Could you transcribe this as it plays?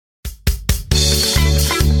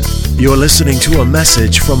You're listening to a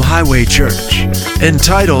message from Highway Church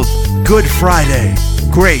entitled Good Friday,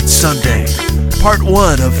 Great Sunday, Part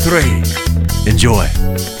 1 of 3. Enjoy.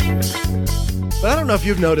 But I don't know if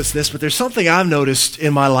you've noticed this, but there's something I've noticed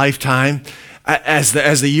in my lifetime as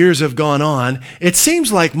the years have gone on. It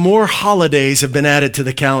seems like more holidays have been added to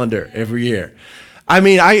the calendar every year. I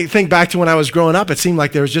mean, I think back to when I was growing up, it seemed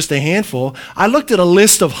like there was just a handful. I looked at a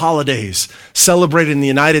list of holidays celebrated in the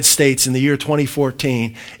United States in the year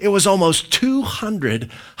 2014. It was almost 200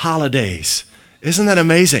 holidays. Isn't that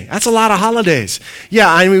amazing? That's a lot of holidays. Yeah,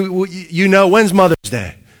 I mean, you know, when's Mother's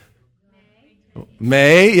Day?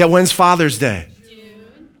 May. Yeah, when's Father's Day?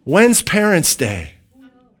 June. When's Parents' Day?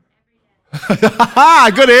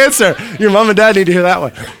 Good answer. Your mom and dad need to hear that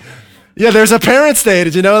one. Yeah, there's a Parents' Day.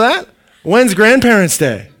 Did you know that? When's Grandparents'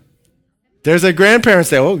 Day? There's a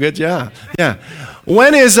Grandparents' Day. Oh, good job. Yeah.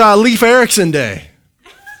 When is Leif Erikson Day?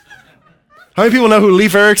 How many people know who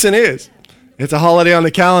Leif Erikson is? It's a holiday on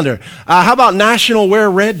the calendar. How about National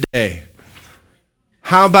Wear Red Day?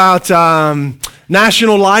 How about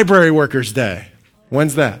National Library Workers Day?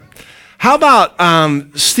 When's that? How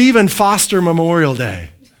about Stephen Foster Memorial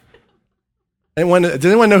Day? Does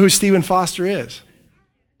anyone know who Stephen Foster is?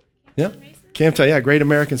 Yeah? Can't tell. Yeah, great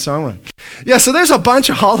American songwriter. Yeah, so there's a bunch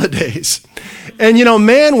of holidays. And you know,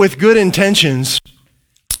 man with good intentions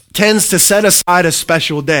tends to set aside a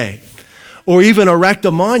special day or even erect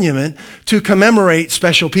a monument to commemorate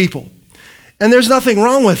special people. And there's nothing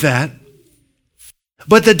wrong with that.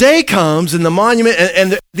 But the day comes and the monument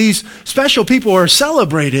and these special people are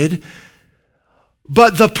celebrated,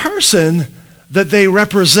 but the person that they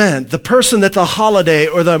represent, the person that the holiday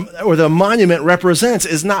or the monument represents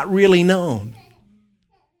is not really known.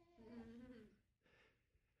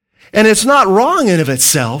 And it's not wrong in of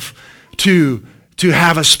itself to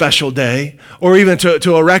have a special day or even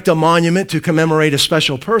to erect a monument to commemorate a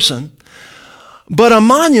special person. But a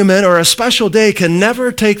monument or a special day can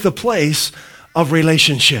never take the place of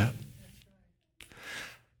relationship.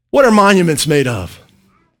 What are monuments made of?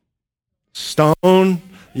 Stone?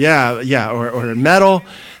 Yeah, or metal.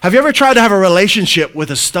 Have you ever tried to have a relationship with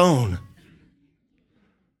a stone?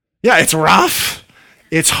 Yeah, it's rough.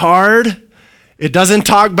 It's hard. It doesn't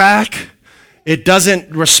talk back. It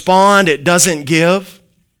doesn't respond. It doesn't give.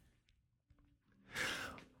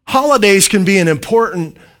 Holidays can be an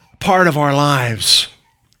important part of our lives.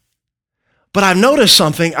 But I've noticed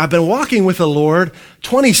something. I've been walking with the Lord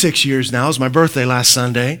 26 years now. It was my birthday last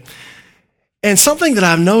Sunday. And something that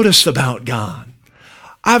I've noticed about God.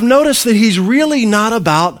 I've noticed that he's really not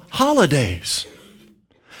about holidays.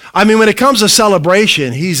 I mean, when it comes to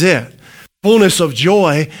celebration, he's it. Fullness of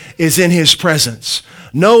joy is in his presence.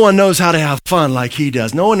 No one knows how to have fun like he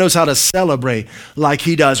does. No one knows how to celebrate like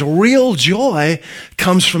he does. Real joy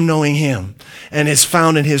comes from knowing him and is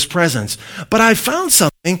found in his presence. But I found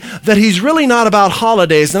something that he's really not about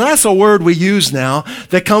holidays, and that's a word we use now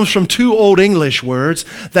that comes from two old English words,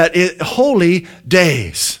 holy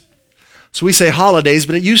days. So we say holidays,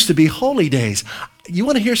 but it used to be holy days. You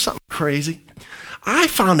want to hear something crazy? I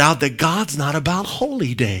found out that God's not about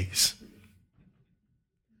holy days.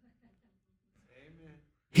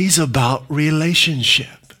 He's about relationship.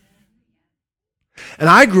 And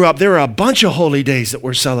I grew up, there were a bunch of holy days that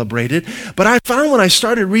were celebrated, but I found when I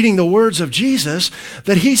started reading the words of Jesus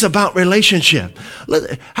that he's about relationship.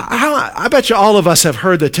 I bet you all of us have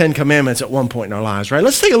heard the 10 Commandments at one point in our lives, right?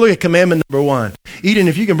 Let's take a look at commandment number 1. Eden,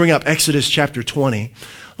 if you can bring up Exodus chapter 20.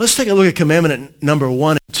 Let's take a look at commandment number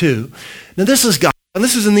 1 and 2. Now this is God, and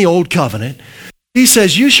this is in the Old Covenant. He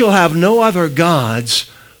says, you shall have no other gods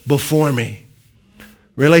before me.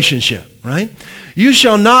 Relationship, right? You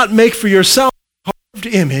shall not make for yourself a carved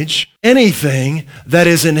image, anything that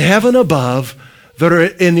is in heaven above, that are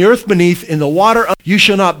in the earth beneath, in the water. You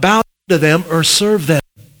shall not bow to them or serve them.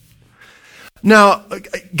 Now,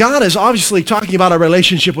 God is obviously talking about a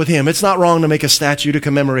relationship with him. It's not wrong to make a statue to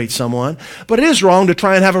commemorate someone, but it is wrong to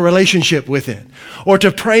try and have a relationship with it, or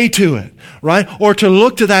to pray to it, right? Or to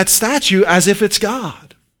look to that statue as if it's God.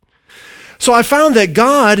 So I found that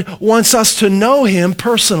God wants us to know him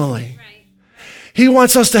personally. Right. He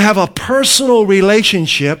wants us to have a personal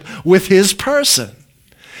relationship with his person.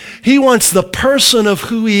 He wants the person of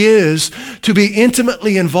who he is to be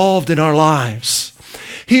intimately involved in our lives.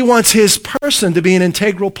 He wants his person to be an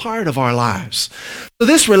integral part of our lives. So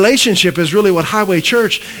this relationship is really what Highway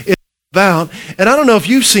Church is about. And I don't know if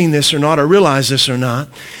you've seen this or not or realize this or not,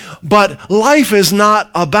 but life is not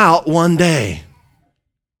about one day.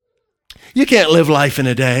 You can't live life in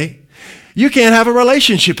a day. You can't have a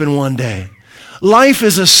relationship in one day. Life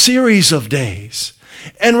is a series of days.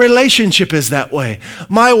 And relationship is that way.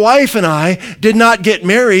 My wife and I did not get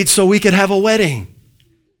married so we could have a wedding.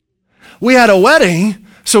 We had a wedding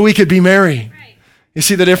so we could be married. You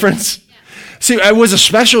see the difference? See, it was a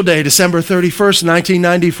special day, December 31st,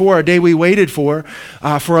 1994, a day we waited for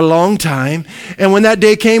a long time. And when that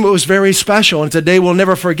day came, it was very special. And it's a day we'll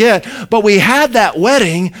never forget. But we had that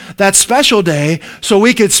wedding, that special day, so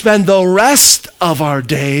we could spend the rest of our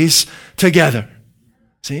days together.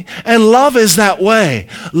 See? And love is that way.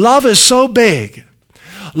 Love is so big.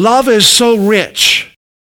 Love is so rich.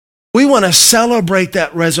 We want to celebrate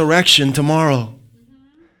that resurrection tomorrow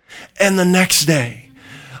and the next day.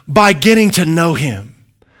 By getting to know him,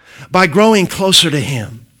 by growing closer to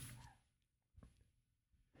him.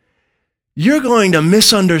 You're going to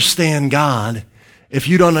misunderstand God if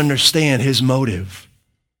you don't understand his motive.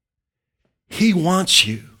 He wants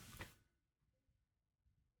you.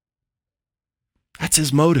 That's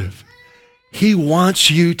his motive. He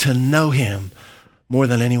wants you to know him more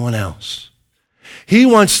than anyone else. He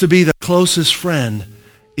wants to be the closest friend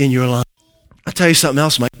in your life. I'll tell you something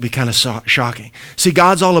else might be kind of shocking. See,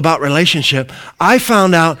 God's all about relationship. I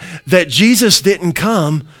found out that Jesus didn't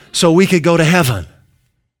come so we could go to heaven.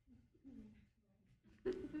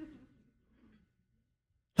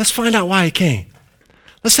 Let's find out why he came.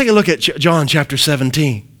 Let's take a look at John chapter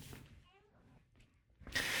 17.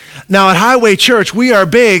 Now at Highway Church, we are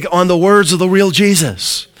big on the words of the real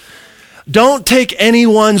Jesus. Don't take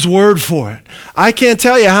anyone's word for it. I can't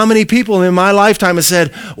tell you how many people in my lifetime have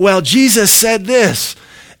said, well, Jesus said this.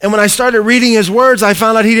 And when I started reading his words, I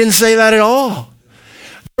found out he didn't say that at all.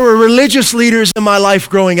 There were religious leaders in my life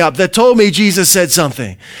growing up that told me Jesus said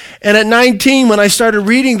something. And at 19, when I started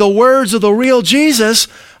reading the words of the real Jesus,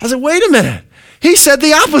 I said, wait a minute. He said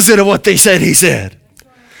the opposite of what they said he said.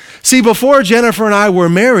 See, before Jennifer and I were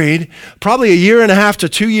married, probably a year and a half to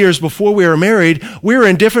 2 years before we were married, we were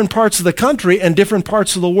in different parts of the country and different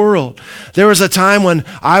parts of the world. There was a time when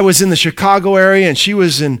I was in the Chicago area and she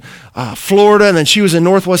was in Florida, and then she was in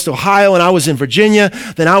Northwest Ohio and I was in Virginia.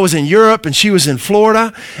 Then I was in Europe and she was in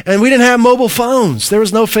Florida. And we didn't have mobile phones. There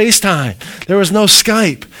was no FaceTime. There was no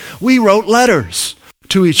Skype. We wrote letters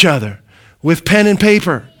to each other with pen and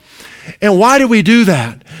paper. And why did we do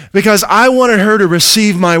that? Because I wanted her to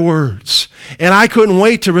receive my words. And I couldn't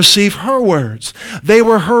wait to receive her words. They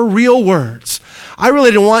were her real words. I really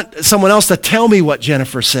didn't want someone else to tell me what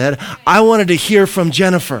Jennifer said. I wanted to hear from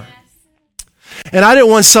Jennifer. And I didn't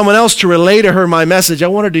want someone else to relay to her my message. I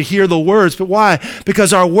wanted to hear the words. But why?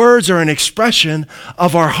 Because our words are an expression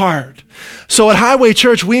of our heart. So at Highway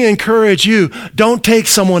Church, we encourage you, don't take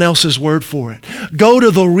someone else's word for it. Go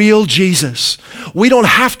to the real Jesus. We don't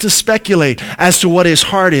have to speculate as to what his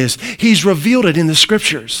heart is. He's revealed it in the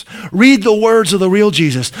scriptures. Read the words of the real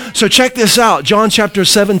Jesus. So check this out. John chapter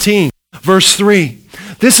 17, verse 3.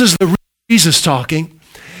 This is the real Jesus talking.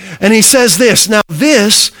 And he says this, now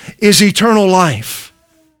this is eternal life.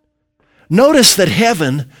 Notice that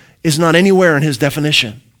heaven is not anywhere in his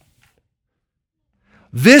definition.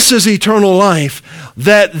 This is eternal life,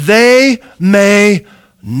 that they may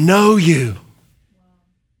know you,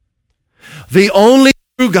 the only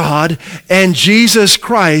true God, and Jesus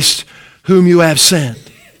Christ, whom you have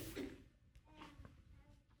sent.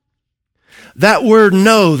 That word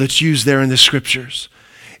know that's used there in the scriptures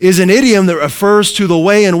is an idiom that refers to the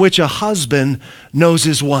way in which a husband knows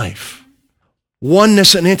his wife.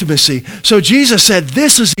 Oneness and intimacy. So Jesus said,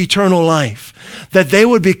 this is eternal life, that they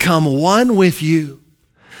would become one with you,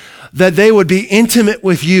 that they would be intimate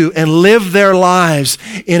with you and live their lives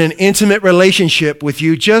in an intimate relationship with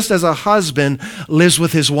you, just as a husband lives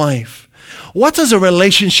with his wife. What does a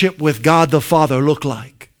relationship with God the Father look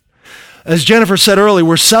like? As Jennifer said earlier,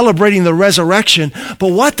 we're celebrating the resurrection,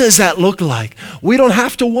 but what does that look like? We don't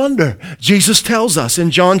have to wonder. Jesus tells us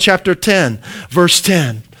in John chapter 10, verse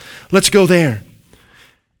 10. Let's go there.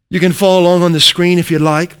 You can follow along on the screen if you'd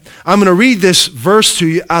like. I'm going to read this verse to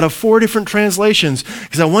you out of 4 different translations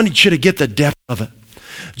because I wanted you to get the depth of it.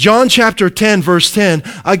 John chapter 10, verse 10.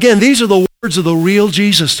 Again, these are the words of the real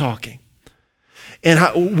Jesus talking. And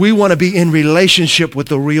how we want to be in relationship with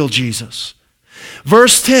the real Jesus.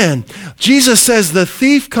 Verse 10, Jesus says the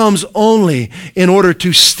thief comes only in order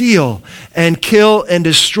to steal and kill and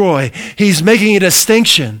destroy. He's making a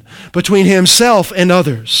distinction between himself and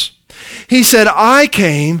others. He said, I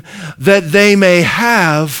came that they may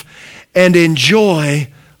have and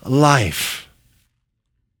enjoy life,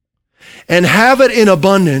 and have it in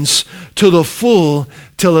abundance to the full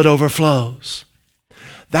till it overflows.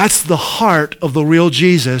 That's the heart of the real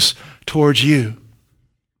Jesus towards you.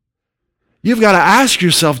 You've got to ask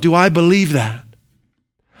yourself, do I believe that?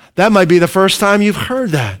 That might be the first time you've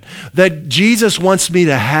heard that Jesus wants me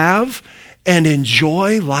to have and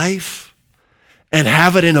enjoy life and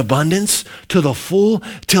have it in abundance to the full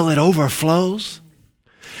till it overflows.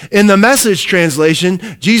 In the Message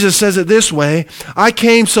translation, Jesus says it this way, I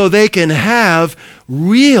came so they can have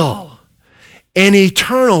real and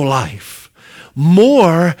eternal life,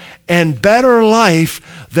 more and better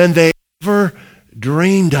life than they ever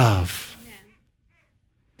dreamed of.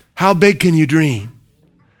 How big can you dream?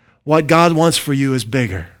 What God wants for you is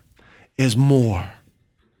bigger, is more.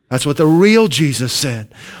 That's what the real Jesus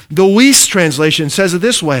said. The Weiss translation says it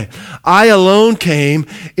this way, I alone came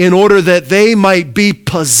in order that they might be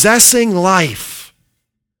possessing life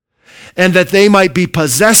and that they might be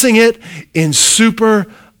possessing it in super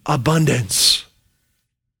abundance.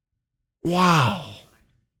 Wow.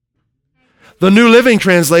 The New Living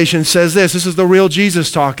Translation says this is the real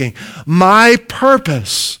Jesus talking. My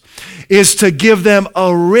purpose is to give them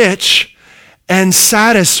a rich and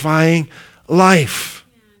satisfying life.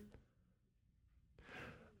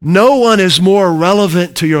 No one is more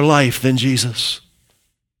relevant to your life than Jesus.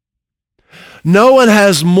 No one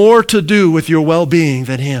has more to do with your well-being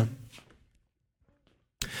than him.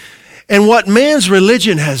 And what man's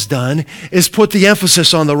religion has done is put the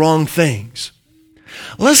emphasis on the wrong things.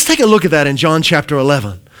 Let's take a look at that in John chapter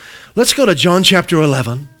 11. Let's go to John chapter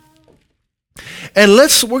 11. And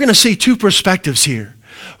we're going to see two perspectives here.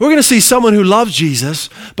 We're going to see someone who loves Jesus,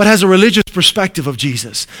 but has a religious perspective of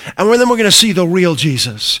Jesus. And then we're going to see the real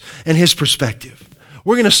Jesus and his perspective.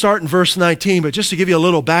 We're going to start in verse 19, but just to give you a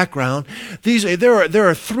little background, there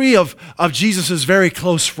are three of Jesus' very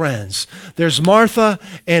close friends. There's Martha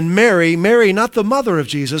and Mary. Mary, not the mother of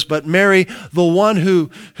Jesus, but Mary, the one who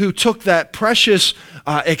took that precious,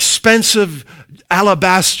 expensive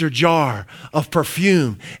alabaster jar of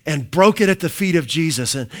perfume and broke it at the feet of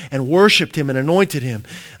Jesus and worshiped him and anointed him.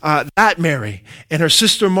 That Mary and her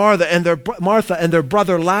sister Martha and their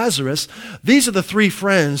brother Lazarus, these are the three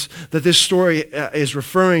friends that this story is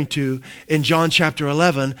referring to in John chapter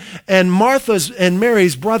 11. And Martha's and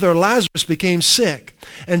Mary's brother Lazarus became sick.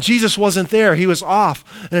 And Jesus wasn't there. He was off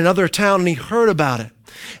in another town and he heard about it.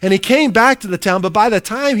 And he came back to the town, but by the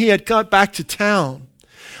time he had got back to town,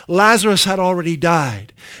 Lazarus had already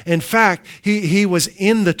died. In fact, he was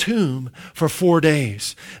in the tomb for 4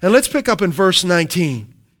 days. And let's pick up in verse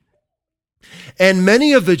 19. And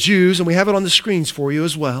many of the Jews, and we have it on the screens for you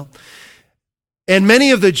as well, and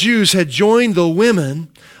many of the Jews had joined the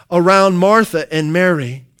women around Martha and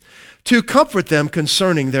Mary to comfort them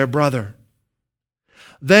concerning their brother.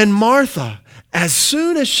 Then Martha, as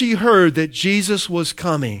soon as she heard that Jesus was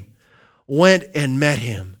coming, went and met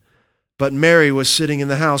him. But Mary was sitting in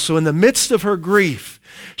the house. So in the midst of her grief,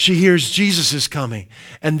 she hears Jesus is coming.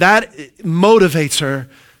 And that motivates her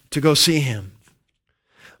to go see him.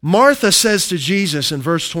 Martha says to Jesus in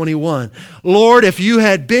verse 21, Lord, if you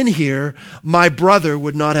had been here, my brother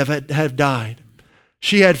would not have died.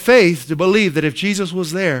 She had faith to believe that if Jesus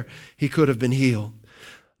was there, he could have been healed.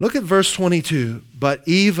 Look at verse 22. But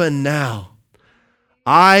even now,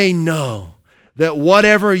 I know that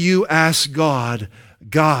whatever you ask God,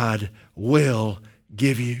 God will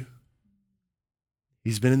give you.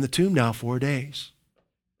 He's been in the tomb now 4 days.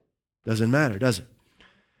 Doesn't matter, does it?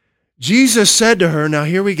 Jesus said to her, now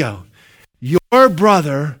here we go, your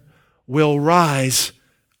brother will rise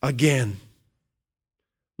again.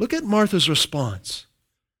 Look at Martha's response.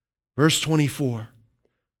 Verse 24.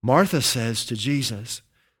 Martha says to Jesus,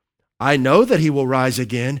 I know that he will rise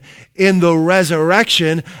again in the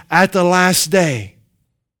resurrection at the last day.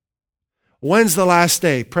 When's the last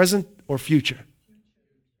day? Present or future?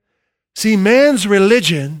 See, man's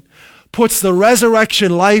religion puts the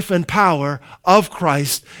resurrection life and power of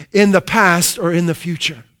Christ in the past or in the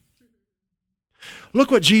future.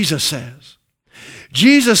 Look what Jesus says.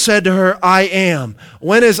 Jesus said to her, I am.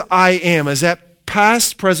 When is I am? Is that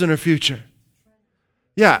past, present, or future?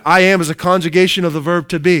 Yeah, I am is a conjugation of the verb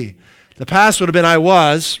to be. The past would have been I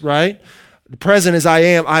was, right? The present is I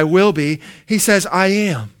am, I will be. He says, I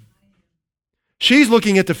am. She's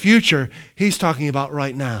looking at the future. He's talking about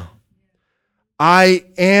right now. I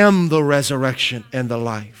am the resurrection and the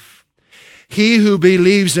life. He who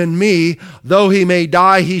believes in me, though he may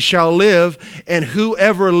die, he shall live. And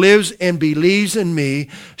whoever lives and believes in me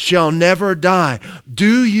shall never die.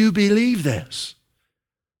 Do you believe this?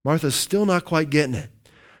 Martha's still not quite getting it.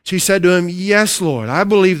 She said to him, yes, Lord, I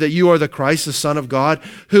believe that you are the Christ, the Son of God,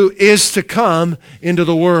 who is to come into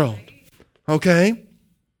the world. Okay?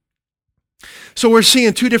 So we're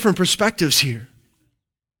seeing two different perspectives here.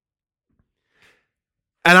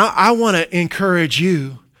 And I want to encourage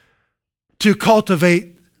you to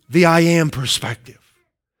cultivate the I am perspective.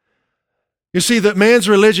 You see that man's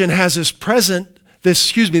religion has this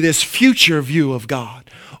future view of God,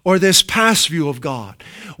 or this past view of God,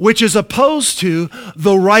 which is opposed to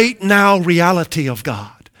the right now reality of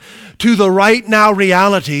God, to the right now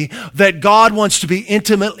reality that God wants to be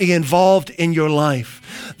intimately involved in your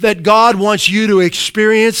life, that God wants you to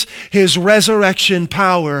experience His resurrection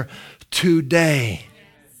power today.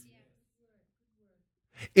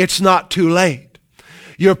 It's not too late.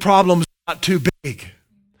 Your problem's not too big.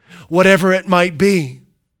 Whatever it might be.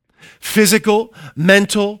 Physical,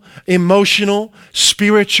 mental, emotional,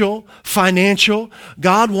 spiritual, financial.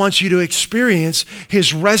 God wants you to experience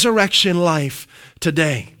His resurrection life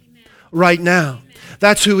today, right now.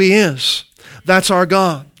 That's who He is. That's our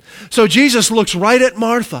God. So Jesus looks right at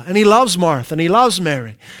Martha, and He loves Martha, and He loves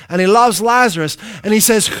Mary, and He loves Lazarus, and He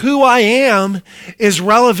says, who I am is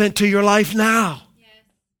relevant to your life now.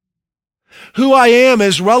 Who I am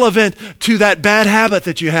is relevant to that bad habit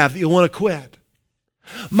that you have that you want to quit.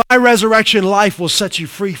 My resurrection life will set you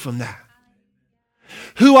free from that.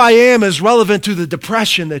 Who I am is relevant to the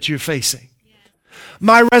depression that you're facing.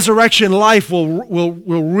 My resurrection life will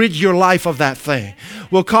rid your life of that thing,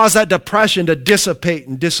 will cause that depression to dissipate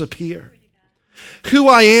and disappear. Who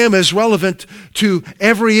I am is relevant to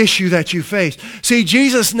every issue that you face. See,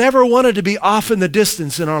 Jesus never wanted to be off in the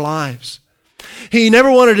distance in our lives. He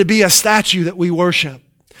never wanted to be a statue that we worship.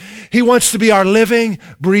 He wants to be our living,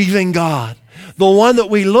 breathing God, the one that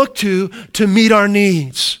we look to meet our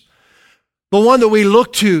needs, the one that we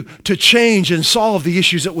look to change and solve the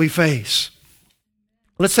issues that we face.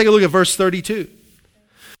 Let's take a look at verse 32.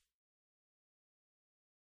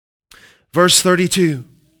 Verse 32.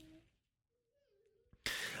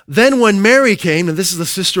 Then when Mary came, and this is the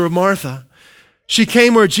sister of Martha, she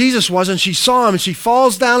came where Jesus was, and she saw Him, and she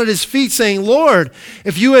falls down at His feet, saying, Lord,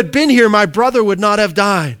 if you had been here, my brother would not have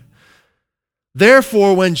died.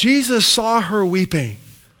 Therefore, when Jesus saw her weeping,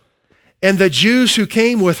 and the Jews who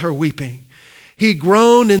came with her weeping, He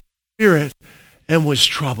groaned in spirit and was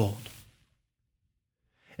troubled.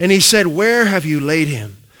 And He said, where have you laid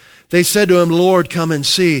Him? They said to Him, Lord, come and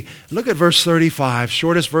see. Look at verse 35,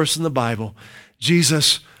 shortest verse in the Bible.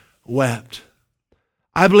 Jesus wept.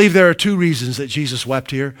 I believe there are two reasons that Jesus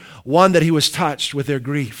wept here. One, that He was touched with their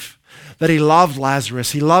grief, that He loved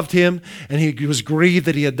Lazarus. He loved him, and He was grieved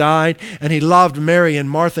that he had died. And He loved Mary and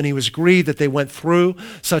Martha, and He was grieved that they went through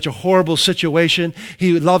such a horrible situation.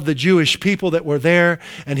 He loved the Jewish people that were there,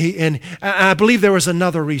 and I believe there was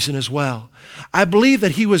another reason as well. I believe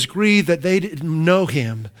that He was grieved that they didn't know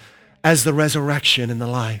Him as the resurrection and the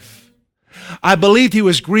life. I believed He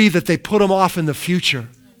was grieved that they put Him off in the future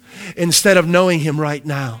instead of knowing Him right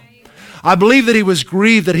now. I believe that He was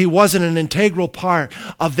grieved that He wasn't an integral part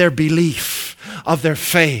of their belief, of their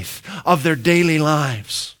faith, of their daily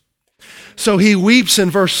lives. So He weeps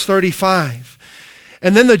in verse 35.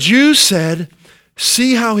 And then the Jews said,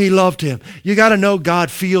 see how He loved him. You got to know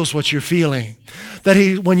God feels what you're feeling.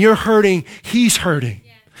 That when you're hurting, He's hurting.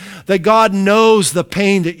 That God knows the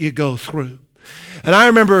pain that you go through. And I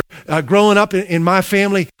remember growing up in my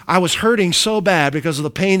family, I was hurting so bad because of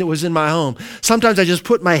the pain that was in my home. Sometimes I just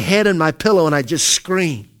put my head in my pillow and I just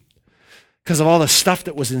scream because of all the stuff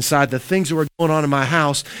that was inside, the things that were going on in my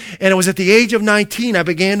house. And it was at the age of 19, I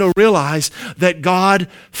began to realize that God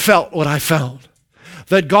felt what I felt,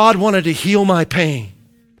 that God wanted to heal my pain.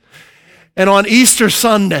 And on Easter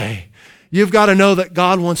Sunday, you've got to know that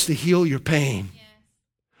God wants to heal your pain.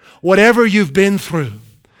 Whatever you've been through.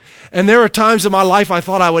 And there are times in my life I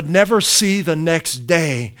thought I would never see the next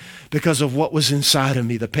day because of what was inside of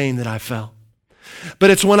me, the pain that I felt. But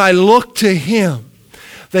it's when I look to Him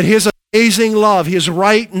that His amazing love, His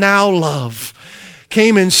right now love,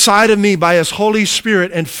 came inside of me by His Holy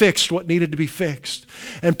Spirit and fixed what needed to be fixed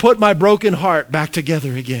and put my broken heart back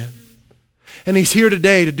together again. And He's here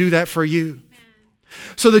today to do that for you.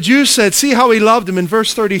 So the Jews said, see how He loved him in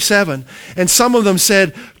verse 37. And some of them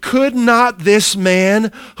said, could not this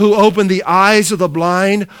man who opened the eyes of the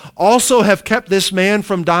blind also have kept this man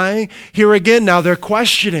from dying? Here again, now they're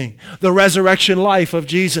questioning the resurrection life of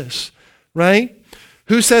Jesus, right?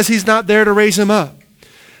 Who says He's not there to raise him up?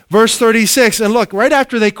 Verse 36, and look, right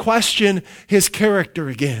after they question His character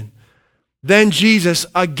again, then Jesus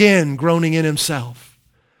again groaning in Himself.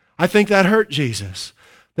 I think that hurt Jesus.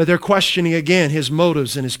 That they're questioning again His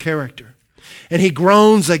motives and His character. And He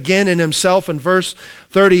groans again in Himself in verse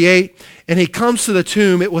 38. And he comes to the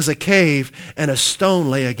tomb. It was a cave, and a stone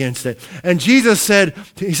lay against it. And Jesus said,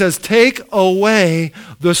 he says, take away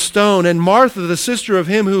the stone. And Martha, the sister of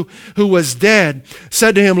him who was dead,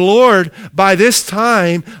 said to him, Lord, by this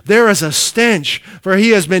time there is a stench, for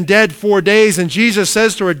he has been dead 4 days. And Jesus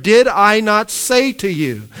says to her, did I not say to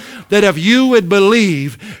you that if you would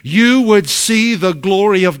believe, you would see the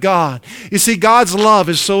glory of God? You see, God's love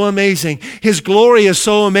is so amazing. His glory is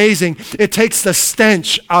so amazing. It takes the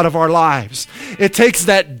stench out of our lives. It takes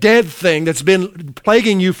that dead thing that's been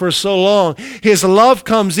plaguing you for so long. His love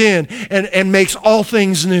comes in and makes all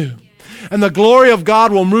things new. And the glory of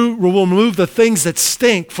God will remove the things that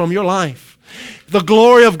stink from your life. The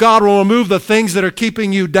glory of God will remove the things that are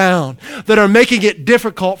keeping you down, that are making it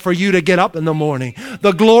difficult for you to get up in the morning.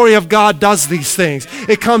 The glory of God does these things.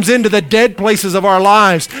 It comes into the dead places of our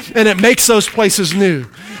lives, and it makes those places new.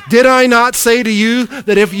 Did I not say to you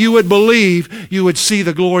that if you would believe, you would see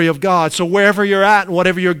the glory of God? So wherever you're at and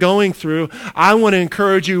whatever you're going through, I want to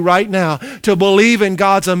encourage you right now to believe in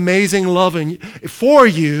God's amazing love for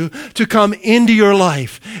you to come into your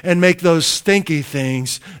life and make those stinky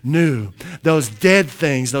things new. Those dead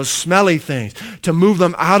things, those smelly things, to move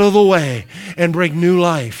them out of the way and bring new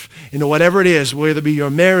life into whatever it is, whether it be your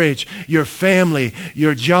marriage, your family,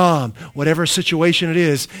 your job, whatever situation it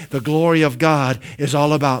is. The glory of God is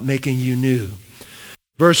all about making you new.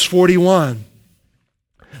 Verse 41,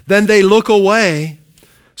 then they took away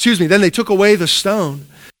the stone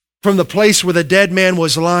from the place where the dead man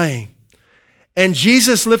was lying. And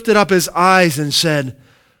Jesus lifted up his eyes and said,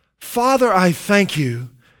 Father, I thank you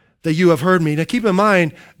that you have heard me. Now keep in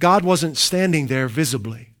mind, God wasn't standing there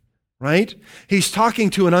visibly, right? He's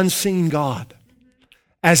talking to an unseen God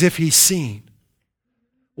as if he's seen.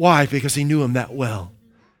 Why? Because he knew him that well.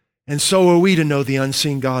 And so are we to know the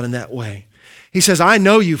unseen God in that way. He says, I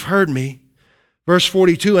know you've heard me. Verse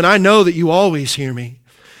 42, and I know that you always hear me.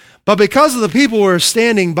 But because of the people who are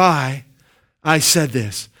standing by, I said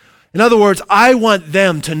this. In other words, I want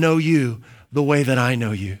them to know you the way that I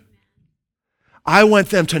know you. I want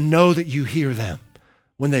them to know that you hear them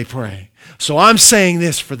when they pray. So I'm saying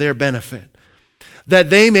this for their benefit, that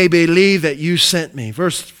they may believe that you sent me.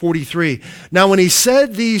 Verse 43, now when he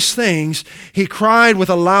said these things, he cried with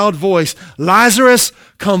a loud voice, Lazarus,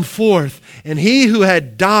 come forth. And he who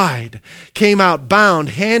had died came out bound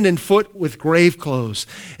hand and foot with grave clothes,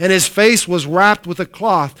 and his face was wrapped with a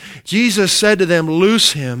cloth. Jesus said to them,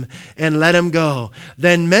 loose him and let him go.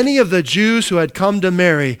 Then many of the Jews who had come to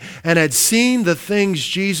Mary and had seen the things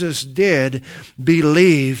Jesus did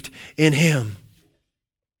believed in him.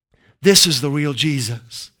 This is the real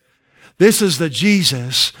Jesus. This is the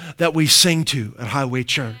Jesus that we sing to at Highway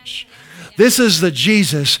Church. This is the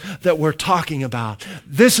Jesus that we're talking about.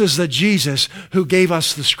 This is the Jesus who gave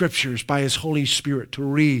us the scriptures by his Holy Spirit to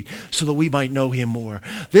read so that we might know him more.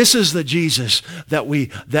 This is the Jesus that we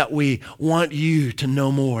want you to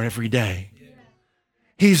know more every day.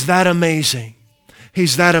 He's that amazing.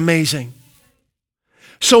 He's that amazing.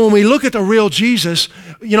 So when we look at the real Jesus,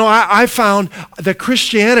 I found that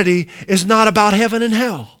Christianity is not about heaven and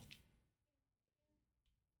hell.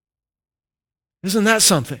 Isn't that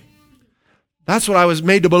something? That's what I was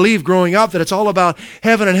made to believe growing up, that it's all about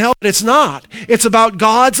heaven and hell. But it's not. It's about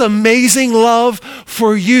God's amazing love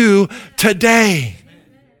for you today.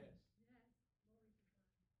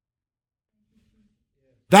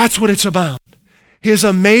 That's what it's about. His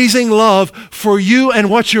amazing love for you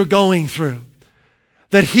and what you're going through.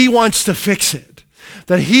 That he wants to fix it.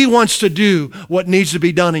 That he wants to do what needs to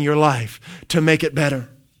be done in your life to make it better.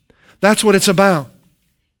 That's what it's about.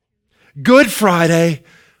 Good Friday,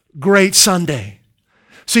 great Sunday.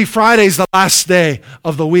 See, Friday's the last day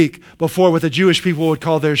of the week before what the Jewish people would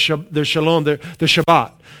call their shalom, their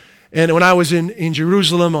Shabbat. And when I was in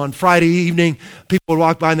Jerusalem on Friday evening, people would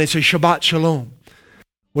walk by and they'd say, Shabbat Shalom,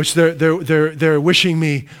 which they're wishing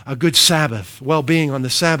me a good Sabbath, well-being on the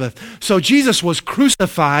Sabbath. So Jesus was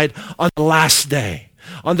crucified on the last day,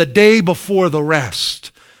 on the day before the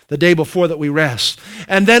rest, the day before that we rest.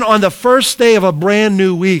 And then on the first day of a brand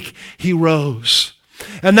new week, he rose.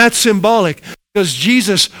 And that's symbolic because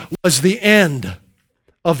Jesus was the end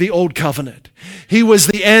of the old covenant. He was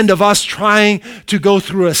the end of us trying to go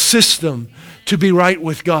through a system to be right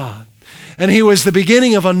with God. And he was the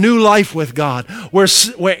beginning of a new life with God, where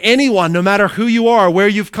anyone, no matter who you are, where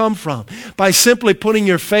you've come from, by simply putting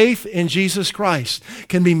your faith in Jesus Christ,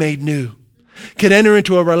 can be made new, can enter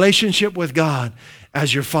into a relationship with God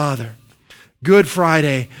as your Father. Good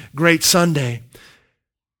Friday, great Sunday.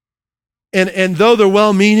 And though they're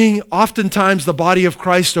well-meaning, oftentimes the body of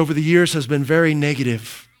Christ over the years has been very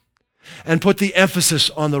negative and put the emphasis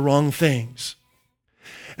on the wrong things.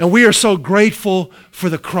 And we are so grateful for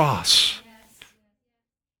the cross.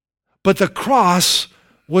 But the cross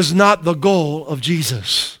was not the goal of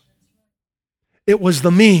Jesus. It was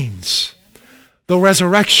the means. The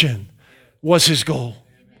resurrection was his goal.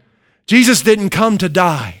 Jesus didn't come to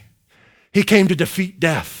die. He came to defeat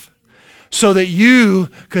death so that you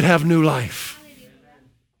could have new life.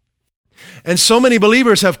 And so many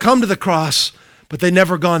believers have come to the cross, but they've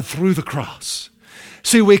never gone through the cross.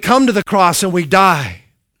 See, we come to the cross and we die,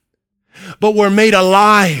 but we're made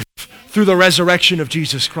alive through the resurrection of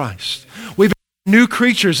Jesus Christ. We've been new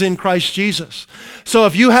creatures in Christ Jesus. So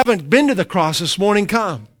if you haven't been to the cross this morning,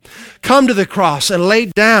 come. Come to the cross and lay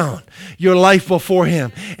down your life before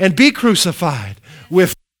him and be crucified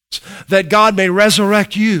with us, that God may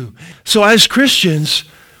resurrect you. So as Christians,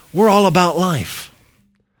 we're all about life.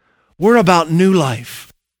 We're about new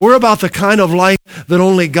life. We're about the kind of life that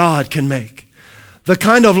only God can make. The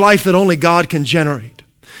kind of life that only God can generate.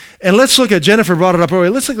 And let's look at, Jennifer brought it up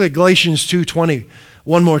earlier, let's look at Galatians 2:20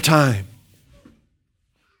 one more time.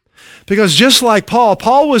 Because just like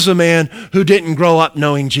Paul was a man who didn't grow up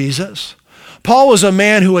knowing Jesus. Paul was a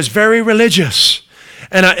man who was very religious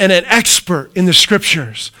and an expert in the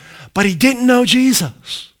scriptures, but he didn't know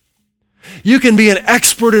Jesus. You can be an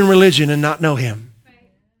expert in religion and not know him.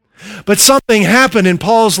 But something happened in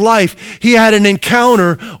Paul's life. He had an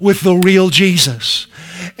encounter with the real Jesus.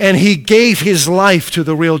 And he gave his life to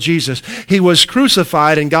the real Jesus. He was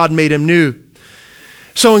crucified and God made him new.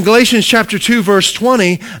 So in Galatians chapter 2, verse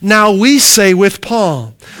 20, now we say with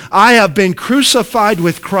Paul, I have been crucified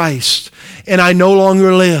with Christ, and I no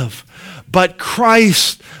longer live, but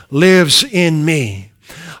Christ lives in me.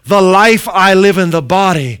 The life I live in the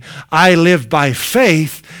body, I live by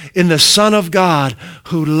faith in the Son of God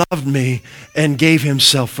who loved me and gave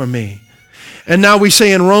himself for me. And now we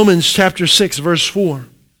say in Romans chapter 6, verse 4,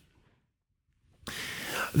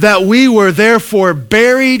 that we were therefore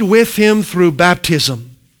buried with him through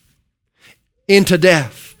baptism into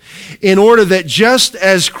death, in order that just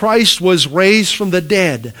as Christ was raised from the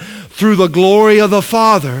dead through the glory of the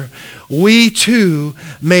Father, we too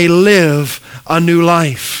may live a new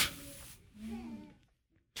life.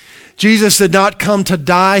 Jesus did not come to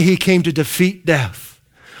die, he came to defeat death.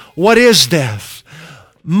 What is death?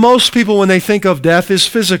 Most people, when they think of death, is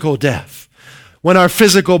physical death, when our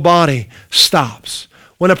physical body stops.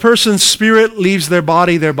 When a person's spirit leaves their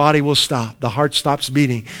body will stop. The heart stops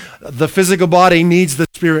beating. The physical body needs the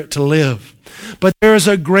spirit to live. But there is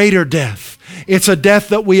a greater death. It's a death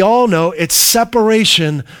that we all know. It's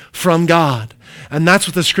separation from God. And that's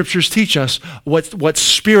what the scriptures teach us, what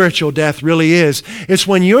spiritual death really is. It's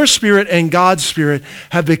when your spirit and God's spirit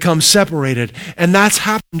have become separated. And that's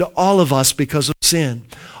happened to all of us because of sin.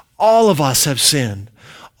 All of us have sinned.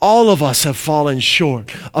 All of us have fallen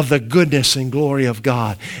short of the goodness and glory of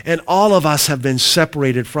God. And all of us have been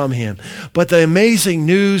separated from him. But the amazing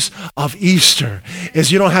news of Easter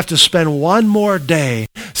is you don't have to spend one more day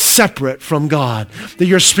separate from God. That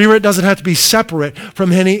your spirit doesn't have to be separate from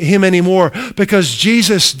him anymore, because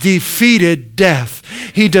Jesus defeated death.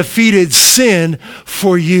 He defeated sin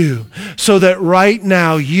for you. So that right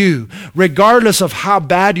now you, regardless of how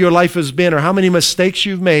bad your life has been or how many mistakes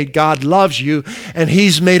you've made, God loves you and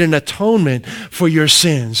he's made an atonement for your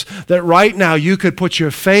sins. That right now you could put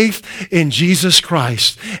your faith in Jesus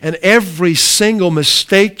Christ, and every single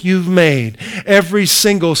mistake you've made, every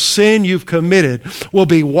single sin you've committed will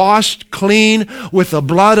be washed clean with the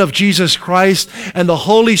blood of Jesus Christ, and the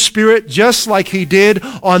Holy Spirit, just like he did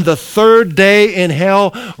on the third day in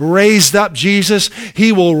hell, raised up Jesus.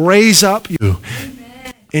 He will raise up you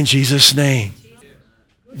in Jesus' name.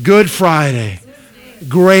 Good Friday.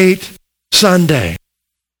 Great Sunday.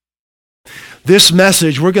 This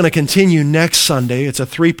message, we're going to continue next Sunday. It's a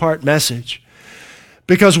 3-part message,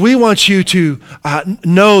 because we want you to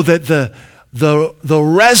know that the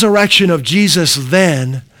resurrection of Jesus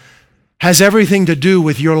then has everything to do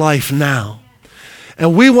with your life now.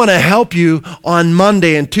 And we want to help you on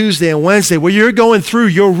Monday and Tuesday and Wednesday where you're going through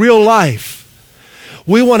your real life.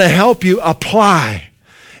 We want to help you apply,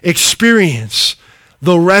 experience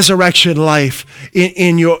the resurrection life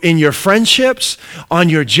in your friendships, on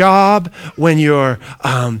your job, when you're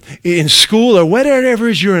in school, or whatever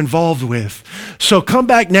it is you're involved with. So come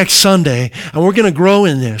back next Sunday, and we're going to grow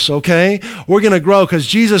in this, okay? We're going to grow because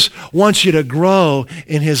Jesus wants you to grow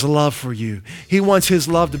in his love for you. He wants his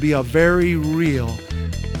love to be a very real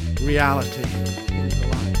reality in your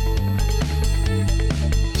life.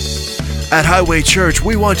 At Highway Church,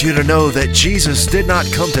 we want you to know that Jesus did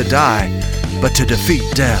not come to die, but to defeat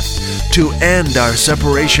death, to end our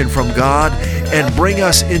separation from God and bring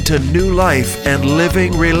us into new life and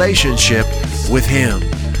living relationship with him.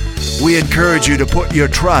 We encourage you to put your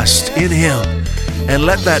trust in Him and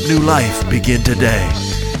let that new life begin today.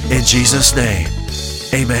 In Jesus' name,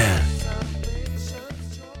 amen.